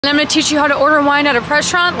And I'm gonna teach you how to order wine at a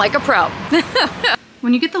restaurant like a pro.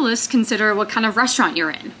 When you get the list, consider what kind of restaurant you're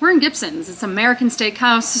in. We're in Gibsons, it's an American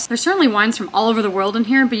steakhouse. There's certainly wines from all over the world in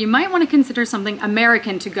here, but you might want to consider something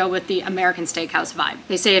American to go with the American steakhouse vibe.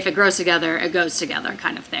 They say if it grows together, it goes together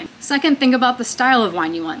kind of thing. Second, think about the style of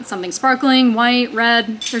wine you want. Something sparkling, white,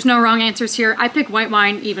 red. There's no wrong answers here. I pick white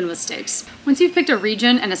wine even with steaks. Once you've picked a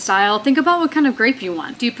region and a style, think about what kind of grape you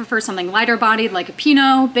want. Do you prefer something lighter bodied like a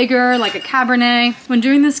Pinot, bigger like a Cabernet? When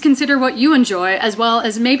doing this, consider what you enjoy as well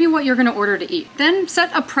as maybe what you're gonna order to eat. Then set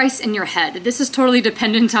a price in your head. This is totally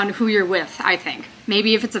dependent on who you're with, I think.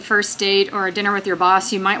 Maybe if it's a first date or a dinner with your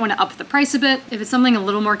boss, you might want to up the price a bit. If it's something a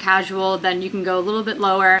little more casual, then you can go a little bit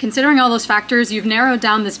lower. Considering all those factors, you've narrowed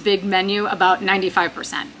down this big menu about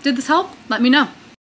 95%. Did this help? Let me know.